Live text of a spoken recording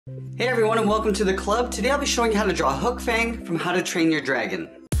Hey everyone and welcome to the club. Today I'll be showing you how to draw Hookfang from How to Train Your Dragon.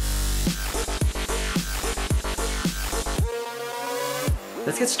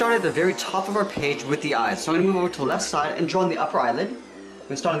 Let's get started at the very top of our page with the eyes. So I'm going to move over to the left side and draw on the upper eyelid. I'm going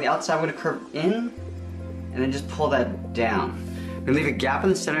to start on the outside, we're going to curve in and then just pull that down. We're going to leave a gap in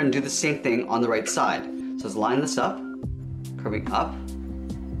the center and do the same thing on the right side. So let's line this up, curving up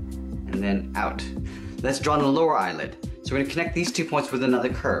and then out. Let's draw on the lower eyelid. So we're going to connect these 2 points with another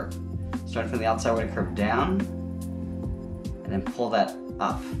curve. Starting from the outside, we're going to curve down and then pull that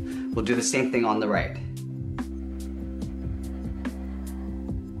up. We'll do the same thing on the right.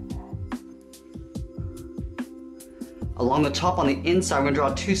 Along the top on the inside, we're going to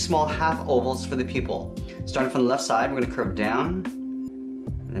draw 2 small half ovals for the pupil. Starting from the left side, we're going to curve down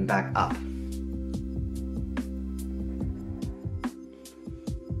and then back up.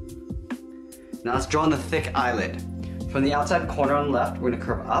 Now let's draw on the thick eyelid. From the outside corner on the left, we're going to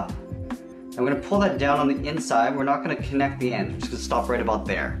curve up. And we're going to pull that down on the inside. We're not going to connect the end. We're just going to stop right about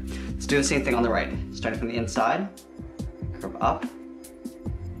there. Let's do the same thing on the right. Starting from the inside, curve up,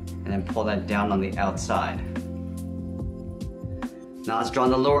 and then pull that down on the outside. Now let's draw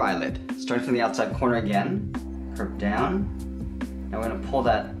on the lower eyelid. Starting from the outside corner again, curve down, and we're going to pull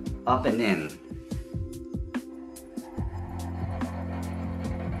that up and in.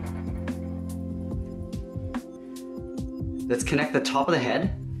 Let's connect the top of the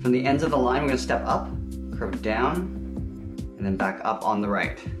head. From the ends of the line, we're going to step up, curve down, and then back up on the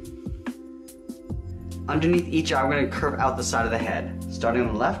right. Underneath each eye, we're going to curve out the side of the head. Starting on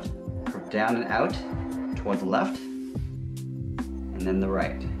the left, curve down and out toward the left, and then the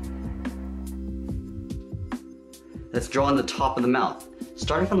right. Let's draw on the top of the mouth.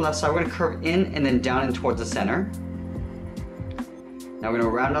 Starting from the left side, we're going to curve in and then down and towards the center. Now we're going to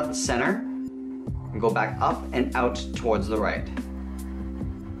round out the center and go back up and out towards the right.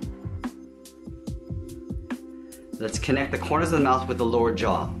 Let's connect the corners of the mouth with the lower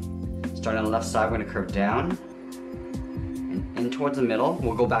jaw. Starting on the left side, we're going to curve down and in towards the middle.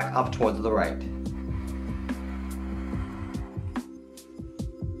 We'll go back up towards the right.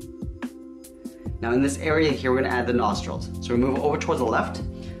 Now in this area here, we're going to add the nostrils. So we move over towards the left.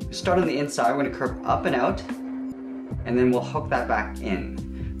 We start on the inside, we're going to curve up and out, and then we'll hook that back in.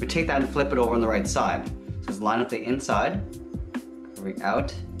 We take that and flip it over on the right side. So let's line up the inside, curving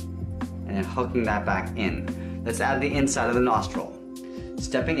out, and then hooking that back in. Let's add the inside of the nostril.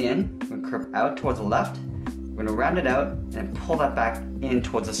 Stepping in, we're going to curve out towards the left. We're going to round it out and pull that back in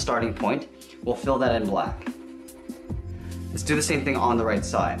towards the starting point. We'll fill that in black. Let's do the same thing on the right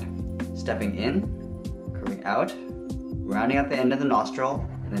side. Stepping in, curving out, rounding out the end of the nostril,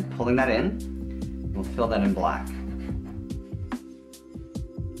 and then pulling that in. We'll fill that in black.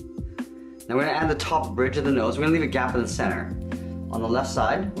 Now we're going to add the top bridge of the nose. We're going to leave a gap in the center. On the left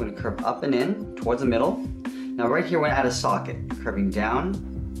side, we're going to curve up and in towards the middle. Now right here, we're going to add a socket, curving down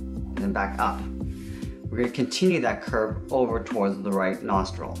and then back up. We're going to continue that curve over towards the right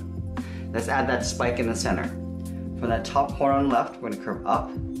nostril. Let's add that spike in the center. From that top corner on the left, we're going to curve up.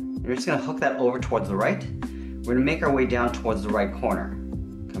 And we're just going to hook that over towards the right. We're going to make our way down towards the right corner,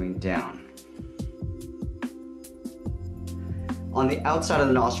 coming down. On the outside of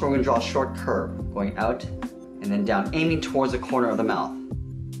the nostril, we're going to draw a short curve, going out and then down, aiming towards the corner of the mouth.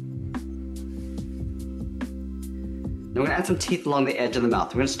 Now we're going to add some teeth along the edge of the mouth.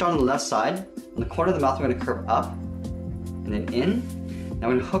 We're going to start on the left side. On the corner of the mouth, we're going to curve up and then in. Now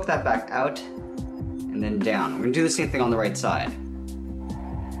we're going to hook that back out and then down. We're going to do the same thing on the right side.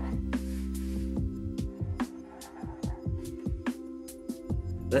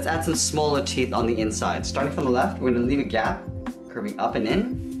 Let's add some smaller teeth on the inside. Starting from the left, we're going to leave a gap, curving up and in,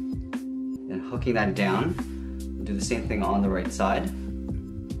 and hooking that down. We'll do the same thing on the right side.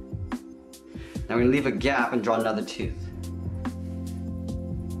 Now we're going to leave a gap and draw another tooth.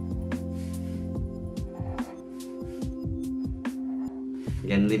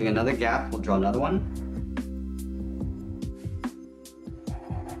 Again, leaving another gap, we'll draw another one.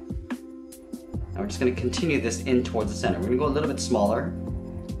 Now we're just going to continue this in towards the center. We're going to go a little bit smaller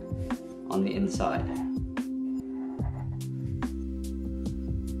on the inside.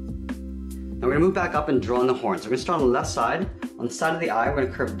 Now we're going to move back up and draw on the horns. We're going to start on the left side. On the side of the eye, we're going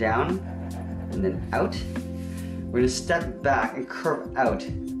to curve down and then out. We're going to step back and curve out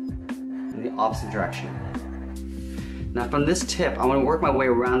in the opposite direction. Now from this tip, I want to work my way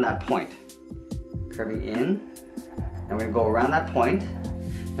around that point. Curving in, and we're going to go around that point.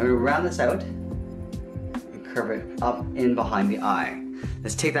 Now we're going to round this out and curve it up in behind the eye.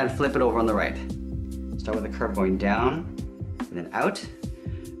 Let's take that and flip it over on the right. Start with a curve going down and then out.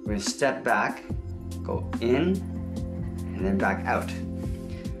 We're going to step back, go in, and then back out.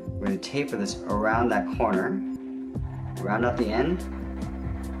 going to taper this around that corner, round out the end,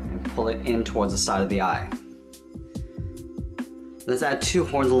 and pull it in towards the side of the eye. Let's add 2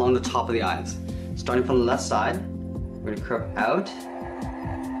 horns along the top of the eyes. Starting from the left side, we're going to curve out,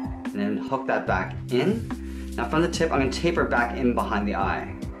 and then hook that back in. Now from the tip, I'm going to taper back in behind the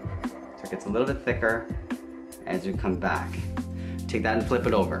eye. So it gets a little bit thicker as you come back. Take that and flip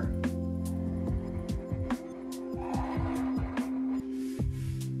it over.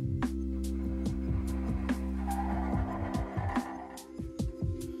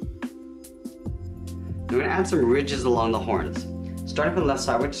 We're going to add some ridges along the horns. Starting from the left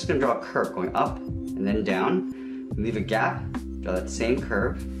side, we're just going to draw a curve going up and then down. Leave a gap, draw that same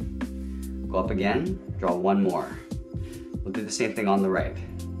curve, go up again, draw one more. We'll do the same thing on the right.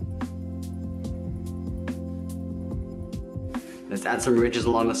 Let's add some ridges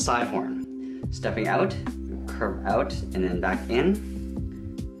along the side horn. Stepping out, curve out and then back in.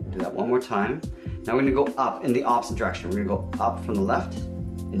 Do that one more time. Now we're going to go up in the opposite direction. We're going to go up from the left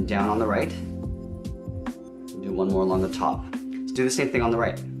and down on the right. Do one more along the top. Let's do the same thing on the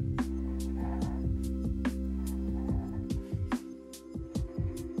right.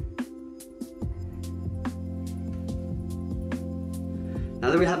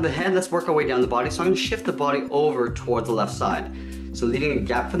 Now that we have the head, let's work our way down the body. So I'm going to shift the body over towards the left side. So leaving a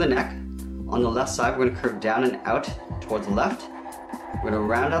gap for the neck. On the left side, we're going to curve down and out towards the left. We're going to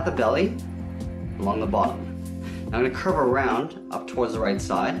round out the belly along the bottom. Now I'm going to curve around up towards the right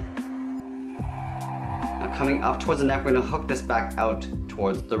side. Now coming up towards the neck, we're going to hook this back out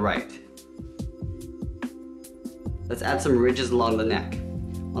towards the right. Let's add some ridges along the neck.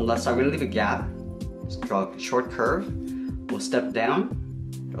 On the left side, we're going to leave a gap. Just draw a short curve. We'll step down,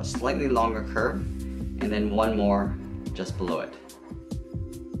 draw a slightly longer curve, and then one more just below it.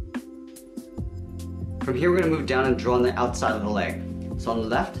 From here, we're going to move down and draw on the outside of the leg. So on the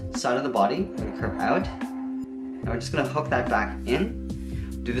left side of the body, we're going to curve out. Now we're just going to hook that back in.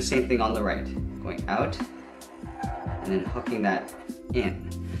 Do the same thing on the right. Going out, and then hooking that in.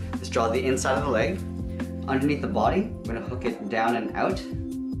 Let's draw the inside of the leg. Underneath the body, we're going to hook it down and out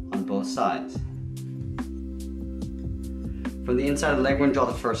on both sides. From the inside of the leg, we're going to draw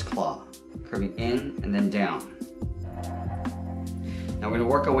the first claw, curving in and then down. Now we're going to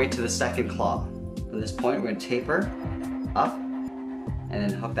work our way to the second claw. From this point, we're going to taper up and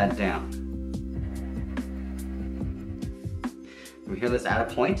then hook that down. From here, let's add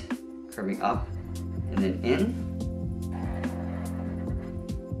a point, curving up and then in.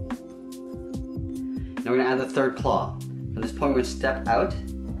 Now we're going to add the third claw. From this point, we're going to step out,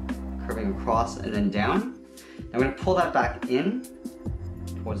 curving across and then down. Now we're going to pull that back in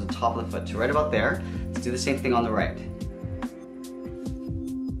towards the top of the foot, so right about there. Let's do the same thing on the right.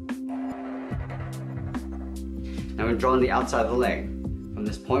 Now we're drawing the outside of the leg. From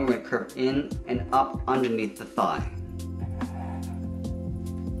this point, we're going to curve in and up underneath the thigh.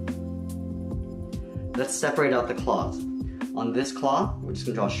 Let's separate out the claws. On this claw, we're just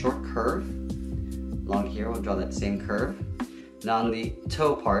going to draw a short curve. Along here, we'll draw that same curve. Now on the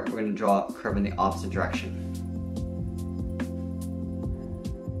toe part, we're going to draw a curve in the opposite direction.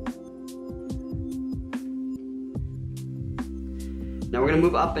 Now we're going to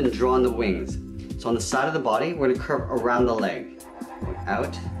move up and draw on the wings. So on the side of the body, we're going to curve around the leg. Going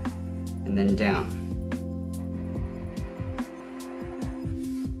out and then down.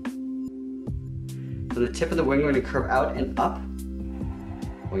 From the tip of the wing, we're going to curve out and up.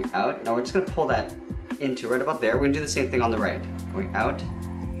 Going out. Now we're just going to pull that into right about there. We're going to do the same thing on the right. Going out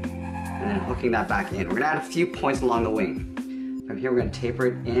and then hooking that back in. We're going to add a few points along the wing. From here, we're going to taper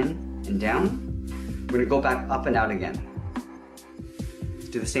it in and down. We're going to go back up and out again.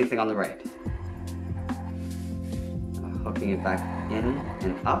 Do the same thing on the right. Hooking it back in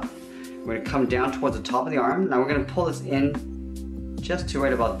and up. We're going to come down towards the top of the arm. Now we're going to pull this in just to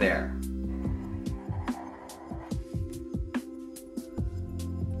right about there.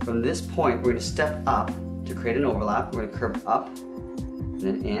 From this point, we're going to step up to create an overlap. We're going to curve up and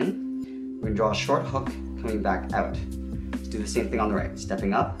then in. We're going to draw a short hook coming back out. Let's do the same thing on the right.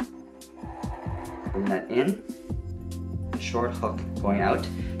 Stepping up, bring that in. Short hook going out.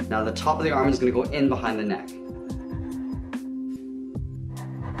 Now the top of the arm is going to go in behind the neck.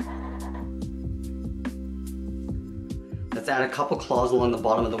 Let's add a couple claws along the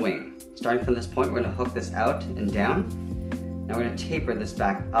bottom of the wing. Starting from this point, we're going to hook this out and down. Now we're going to taper this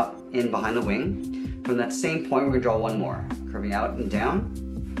back up in behind the wing. From that same point, we're going to draw one more. Curving out and down,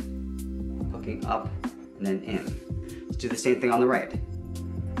 hooking up and then in. Let's do the same thing on the right.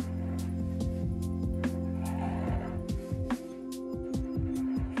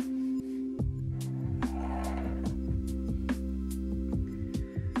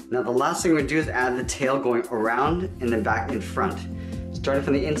 Now the last thing we're gonna do is add the tail going around and then back in front. Starting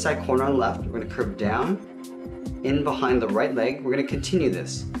from the inside corner on the left, we're gonna curve down, in behind the right leg. We're gonna continue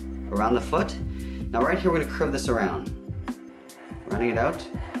this around the foot. Now right here, we're gonna curve this around. Running it out,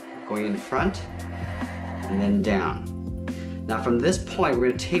 going in front, and then down. Now from this point, we're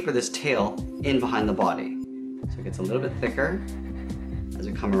gonna taper this tail in behind the body. So it gets a little bit thicker as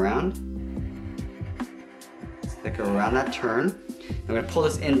we come around. It's thicker around that turn. I'm gonna pull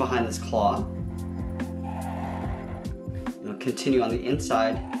this in behind this claw. And we'll continue on the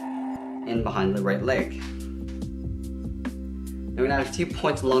inside, in behind the right leg. Now we're gonna add a few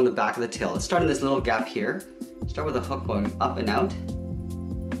points along the back of the tail. Let's start in this little gap here. Start with a hook going up and out,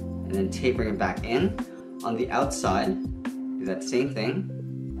 and then tapering it back in. On the outside, do that same thing.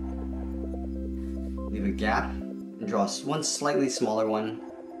 Leave a gap and draw one slightly smaller one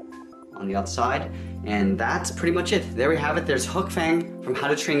on the outside. And that's pretty much it. There we have it. There's Hookfang from How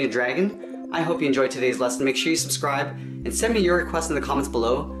to Train Your Dragon. I hope you enjoyed today's lesson. Make sure you subscribe and send me your requests in the comments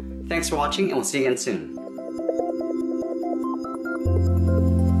below. Thanks for watching, and we'll see you again soon.